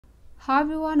Hi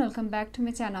everyone, welcome back to my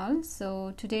channel.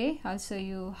 So today I'll show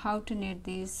you how to knit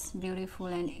this beautiful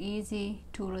and easy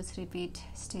 2 rows repeat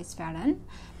stitch pattern.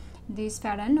 This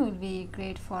pattern will be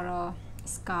great for a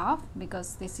scarf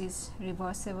because this is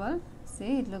reversible.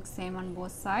 See, it looks same on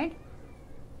both sides.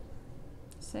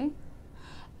 See,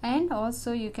 and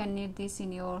also you can knit this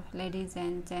in your ladies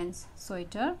and gents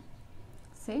sweater.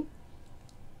 See,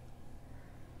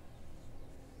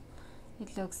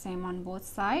 it looks same on both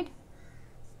sides.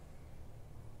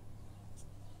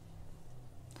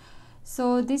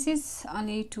 So this is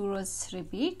only 2 rows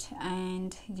repeat,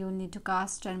 and you need to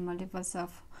cast 10 multiples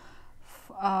of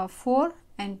 4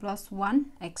 and plus 1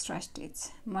 extra stitch,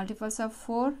 multiples of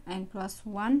 4 and plus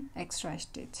 1 extra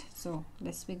stitch. So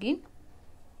let's begin.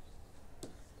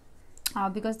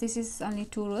 Because this is only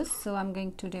 2 rows, so I'm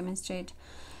going to demonstrate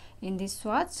in this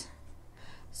swatch.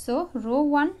 So row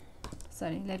 1,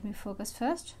 sorry, let me focus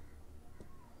first.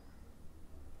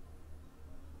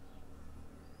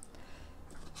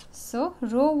 So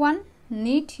row 1,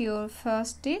 knit your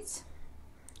first stitch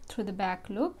through the back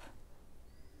loop,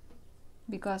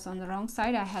 because on the wrong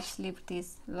side I have slipped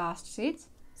this last stitch,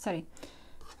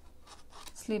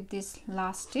 slip this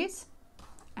last stitch,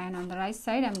 and on the right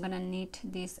side I'm gonna knit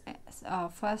this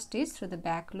first stitch through the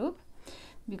back loop,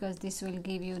 because this will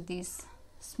give you this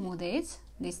smooth edge,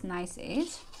 this nice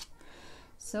edge.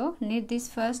 So knit this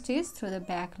first stitch through the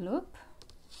back loop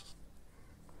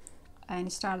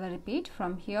and start the repeat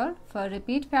from here. For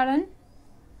repeat pattern,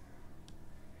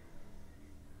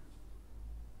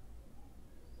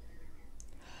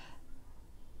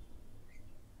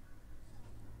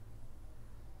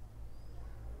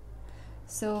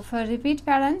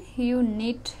 you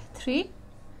knit 3,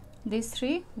 these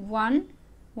 3, 1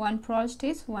 purl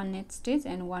stitch, 1 knit stitch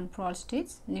and 1 purl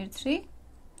stitch, knit 3,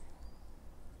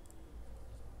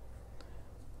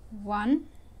 1,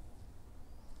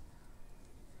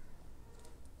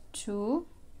 2,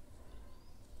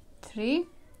 3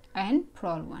 and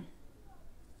purl 1.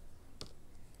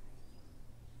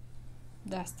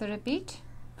 That's the repeat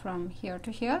from here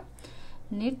to here.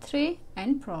 Knit 3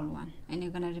 and purl 1, and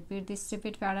you're gonna repeat this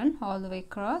repeat pattern all the way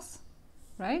across,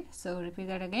 right? So repeat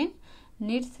that again.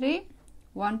 Knit 3,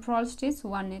 1 purl stitch,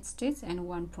 1 knit stitch and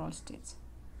 1 purl stitch.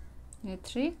 Knit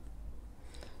 3,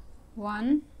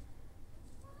 1,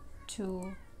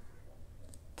 2,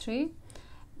 3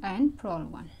 and purl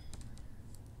 1.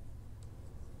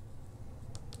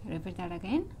 Repeat that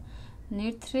again.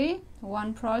 Knit 3,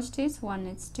 1 purl stitch, 1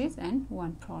 knit stitch and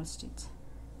 1 purl stitch.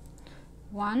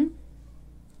 1,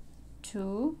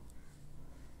 2,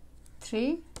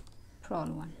 3, purl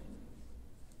 1.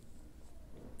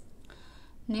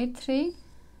 Knit 3,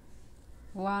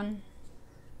 1,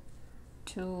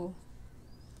 2,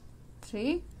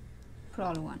 3,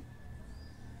 purl 1.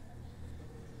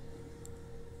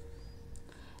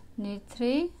 Knit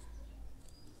 3,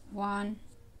 1,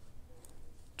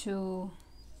 2,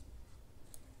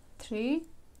 3,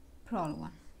 purl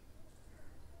 1.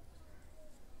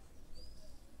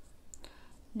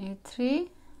 Knit 3,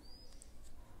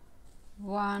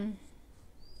 1,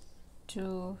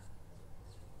 2,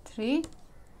 3,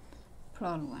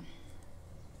 purl 1.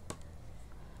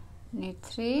 Knit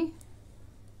 3,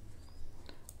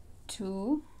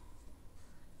 2,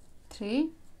 3,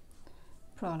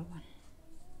 purl 1.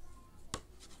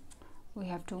 We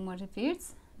have 2 more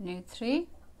repeats. Knit 3,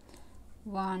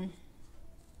 1,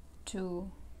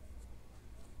 2,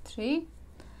 3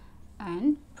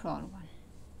 and purl 1.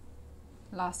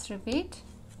 Last repeat.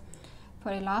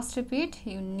 For a last repeat,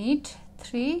 you knit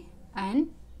 3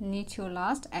 and knit your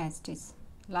last edge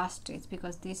stitch,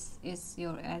 because this is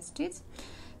your edge stitch.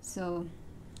 So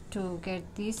to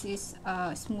get this is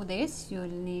smooth edge, you will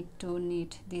need to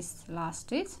knit this last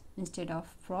stitch instead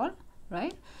of purl,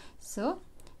 right? So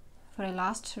for a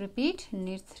last repeat,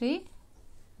 knit 3,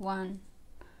 1,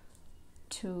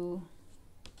 2,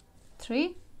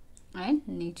 3 and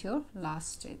knit your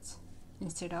last stitch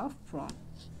instead of purl.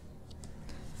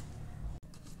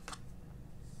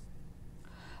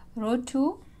 Row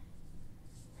 2.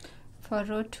 For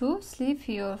row 2, slip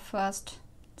your first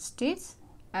stitch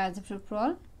as if to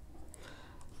purl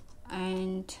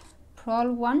and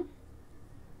purl 1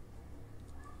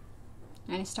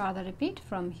 and start the repeat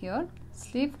from here.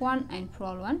 Slip 1 and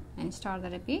purl 1 and start the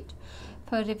repeat.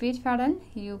 For repeat pattern,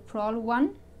 you purl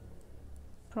 1,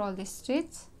 purl this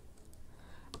stitch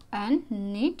and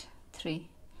knit 3,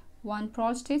 1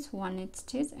 purl stitch, 1 knit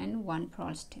stitch and 1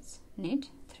 purl stitch. Knit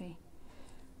 3,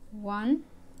 1,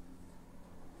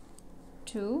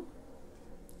 2,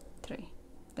 3.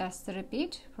 That's the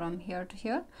repeat from here to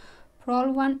here.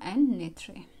 Purl 1 and knit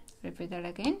 3. Repeat that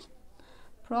again.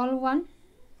 Purl 1,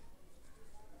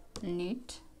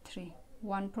 knit 3,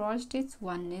 1 purl stitch,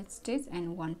 1 knit stitch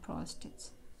and 1 purl stitch.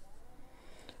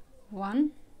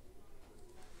 1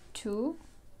 2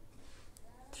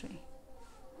 3.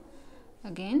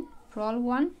 Again purl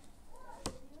 1,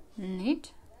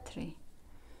 knit 3,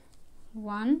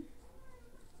 1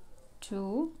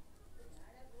 2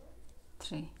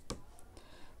 3,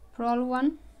 purl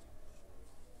 1,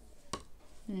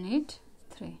 knit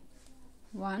 3,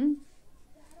 1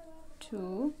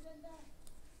 2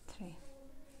 3,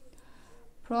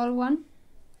 purl 1,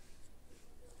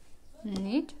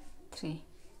 knit 3,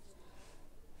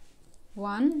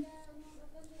 1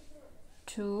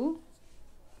 2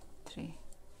 3,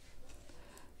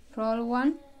 purl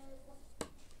 1,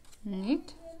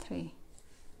 knit 3,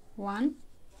 1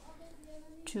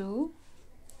 2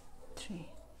 3,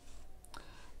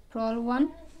 purl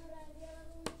 1,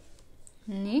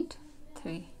 knit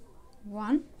 3,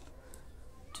 1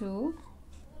 2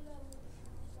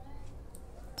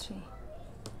 3,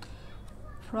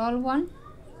 purl 1,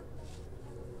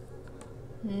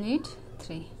 knit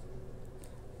 3,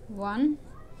 1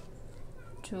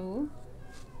 2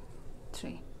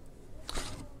 3,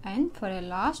 and for a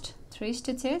last 3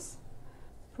 stitches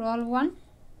purl 1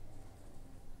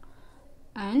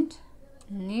 and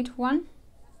knit 1,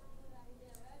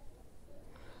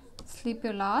 slip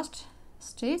your last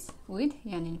stitch with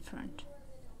yarn in front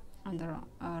on the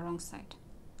wrong side,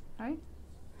 right?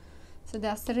 So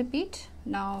that's the repeat.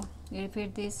 Now you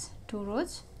repeat these 2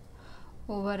 rows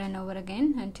over and over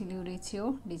again until you reach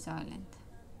your desired length.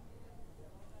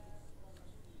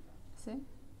 See?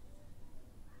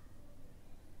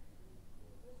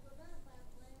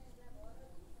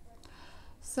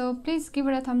 So please give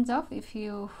it a thumbs up if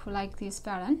you like this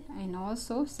pattern, and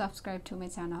also subscribe to my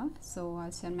channel. So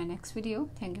I'll see you in my next video.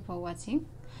 Thank you for watching.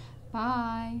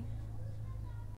 Bye.